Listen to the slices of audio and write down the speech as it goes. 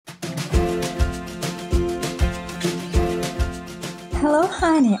Hello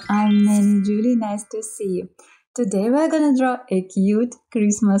honey, I'm Nanny Julie, nice to see you. Today we're gonna draw a cute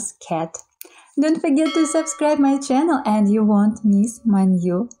Christmas cat. Don't forget to subscribe my channel and you won't miss my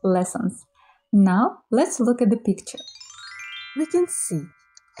new lessons. Now let's look at the picture. We can see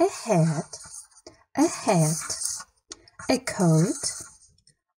a head, a coat,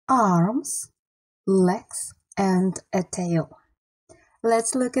 arms, legs and a tail.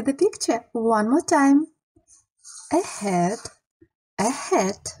 Let's look at the picture one more time. A head,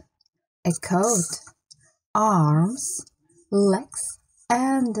 a coat, arms, legs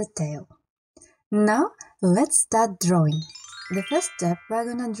and a tail. Now let's start drawing. The first step we're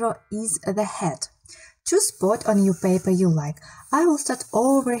gonna draw is the head. Choose spot on your paper you like. I will start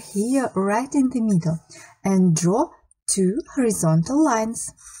over here right in the middle and draw two horizontal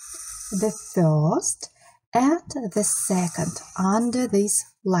lines. The first and the second under this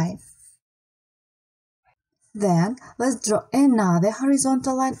line. Then let's draw another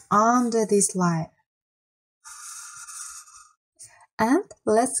horizontal line under this line. And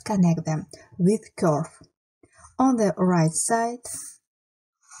let's connect them with curve. On the right side,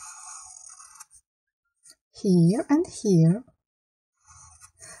 here and here.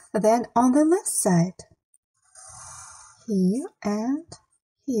 Then on the left side, here and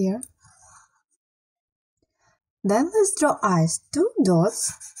here. Then let's draw eyes, two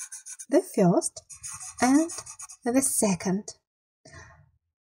dots, the first and the second.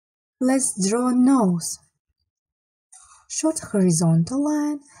 Let's draw nose, short horizontal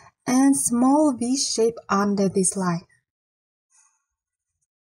line and small V shape under this line.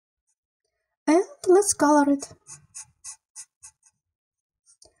 And let's color it.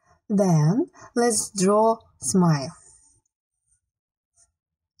 Then let's draw smile.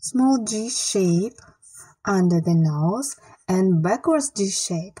 Small G shape under the nose and backwards G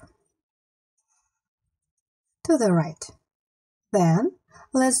shape to the right. Then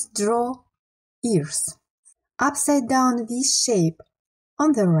let's draw ears. Upside down V shape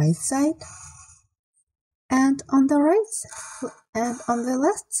on the right side and on the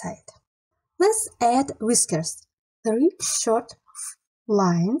left side. Let's add whiskers. 3 short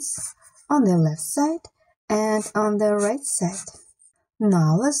lines on the left side and on the right side.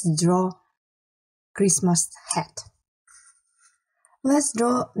 Now let's draw Christmas hat. Let's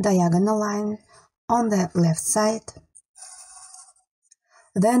draw diagonal line on the left side,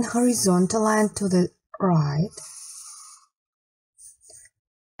 then horizontal line to the right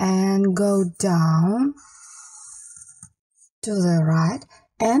and go down to the right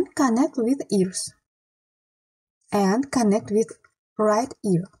and connect with ears and connect with right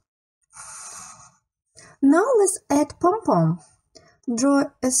ear. Now let's add pom-pom. Draw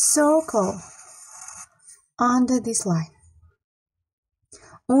a circle under this line.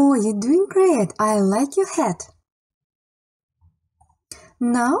 Oh, you're doing great! I like your hat.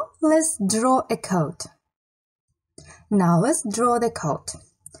 Now let's draw a coat. Now let's draw the coat.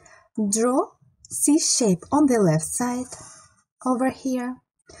 Draw C shape on the left side over here,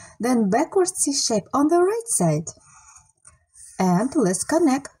 then backwards C shape on the right side. And let's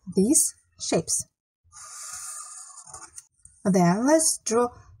connect these shapes. Then let's draw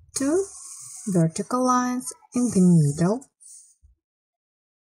two vertical lines in the middle,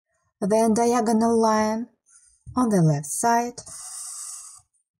 then diagonal line on the left side,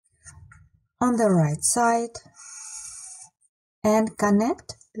 on the right side, and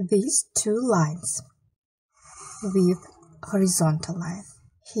connect these two lines with horizontal line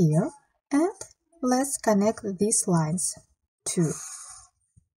here, and let's connect these lines too.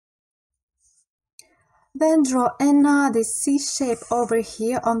 Then draw another C shape over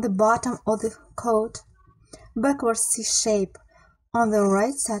here on the bottom of the coat, backwards C shape on the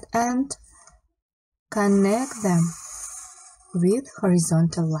right side and connect them with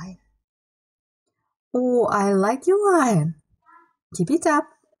horizontal line. Oh, I like your line. Keep it up.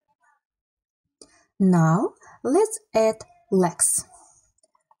 Now let's add legs.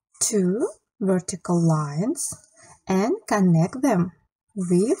 2 vertical lines and connect them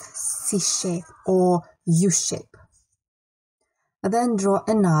with C shape or U shape. Then draw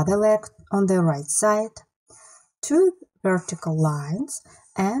another leg on the right side, 2 vertical lines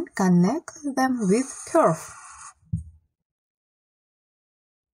and connect them with curve.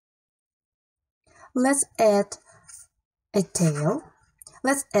 Let's add a tail.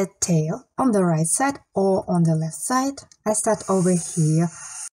 Let's add tail on the right side or on the left side. I start over here,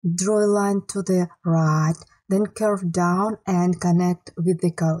 draw a line to the right, then curve down and connect with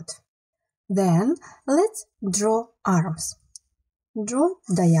the coat. Then let's draw arms. Draw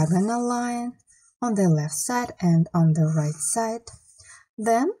diagonal line on the left side and on the right side.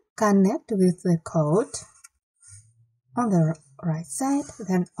 Then connect with the coat on the right side,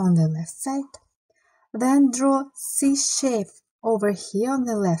 then on the left side. Then draw C shape over here on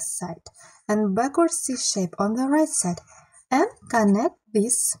the left side and backward C shape on the right side and connect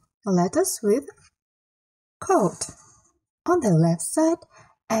these letters with coat on the left side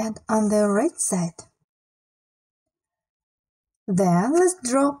and on the right side. Then let's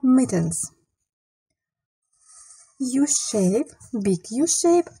draw mittens. U shape, big U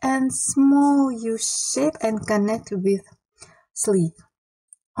shape and small U shape and connect with sleeve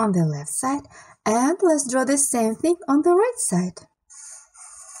on the left side, and let's draw the same thing on the right side.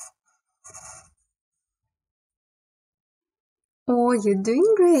 Oh, you're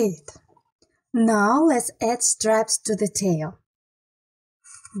doing great! Now let's add stripes to the tail.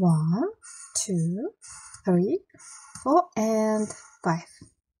 1, 2, 3, 4 and 5.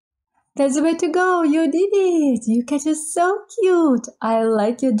 That's the way to go! You did it! Your cat is so cute! I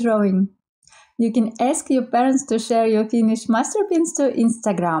like your drawing. You can ask your parents to share your finished masterpiece to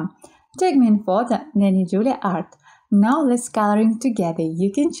Instagram. Tag me in photo, Nanny Julie Art. Now let's coloring together.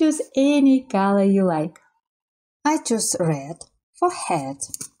 You can choose any color you like. I choose red for head.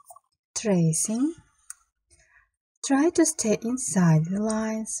 Tracing. Try to stay inside the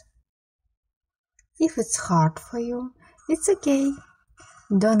lines. If it's hard for you, it's okay.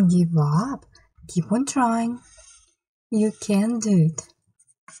 Don't give up. Keep on trying. You can do it.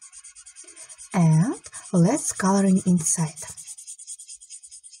 And let's coloring inside.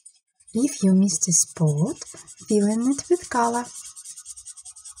 If you missed a spot, fill in it with color.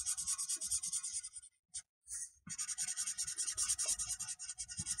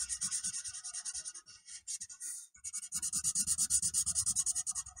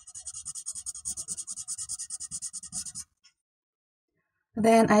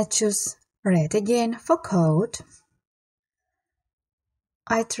 Then I choose red again for coat.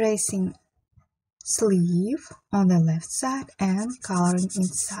 I tracing sleeve on the left side and coloring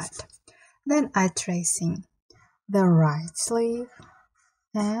inside. Then I tracing the right sleeve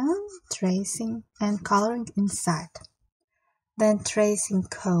and tracing and coloring inside. Then tracing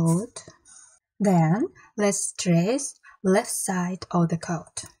coat. Then let's trace left side of the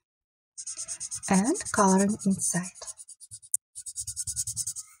coat and coloring inside.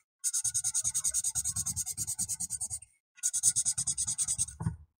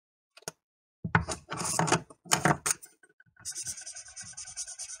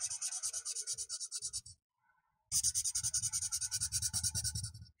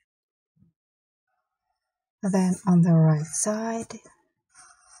 Then on the right side,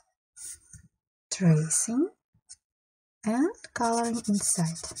 tracing and coloring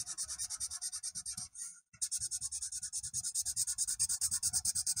inside.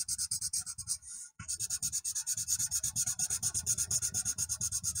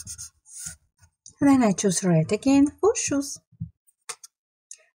 Then I choose red again for shoes.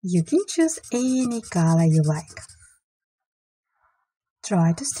 You can choose any color you like.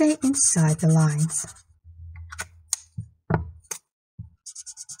 Try to stay inside the lines.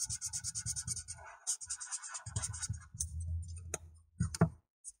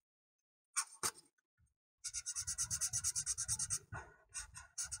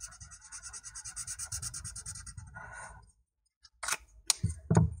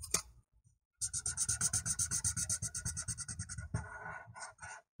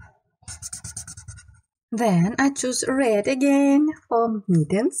 Then I choose red again for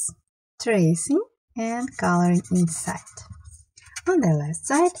mittens, tracing and coloring inside, on the left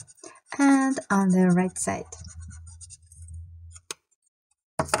side and on the right side.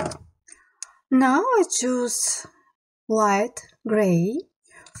 Now I choose light gray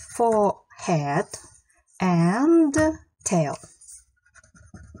for head and tail.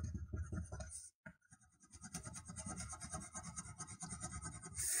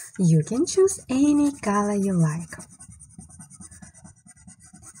 You can choose any color you like.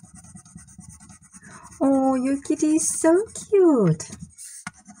 Oh, your kitty is so cute!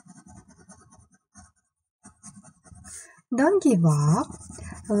 Don't give up.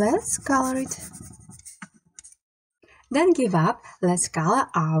 Let's color it. Don't give up. Let's color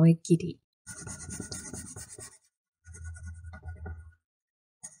our kitty.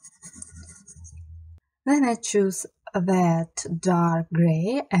 Then I choose that dark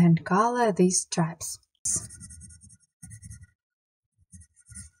gray and color these stripes.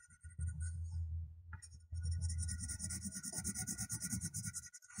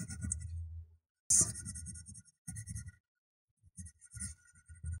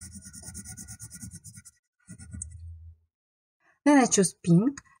 Then I choose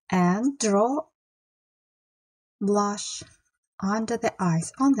pink and draw blush under the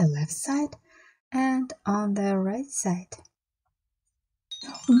eyes on the left side and on the right side.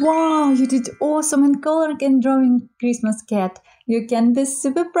 Wow, you did awesome in coloring and drawing Christmas cat. You can be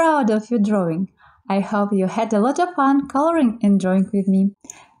super proud of your drawing. I hope you had a lot of fun coloring and drawing with me.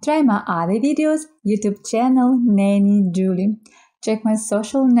 Try my other videos, YouTube channel Nanny Julie. Check my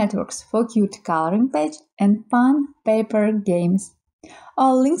social networks for cute coloring page and fun paper games.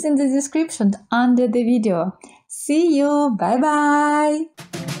 All links in the description under the video. See you, bye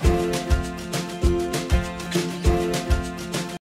bye!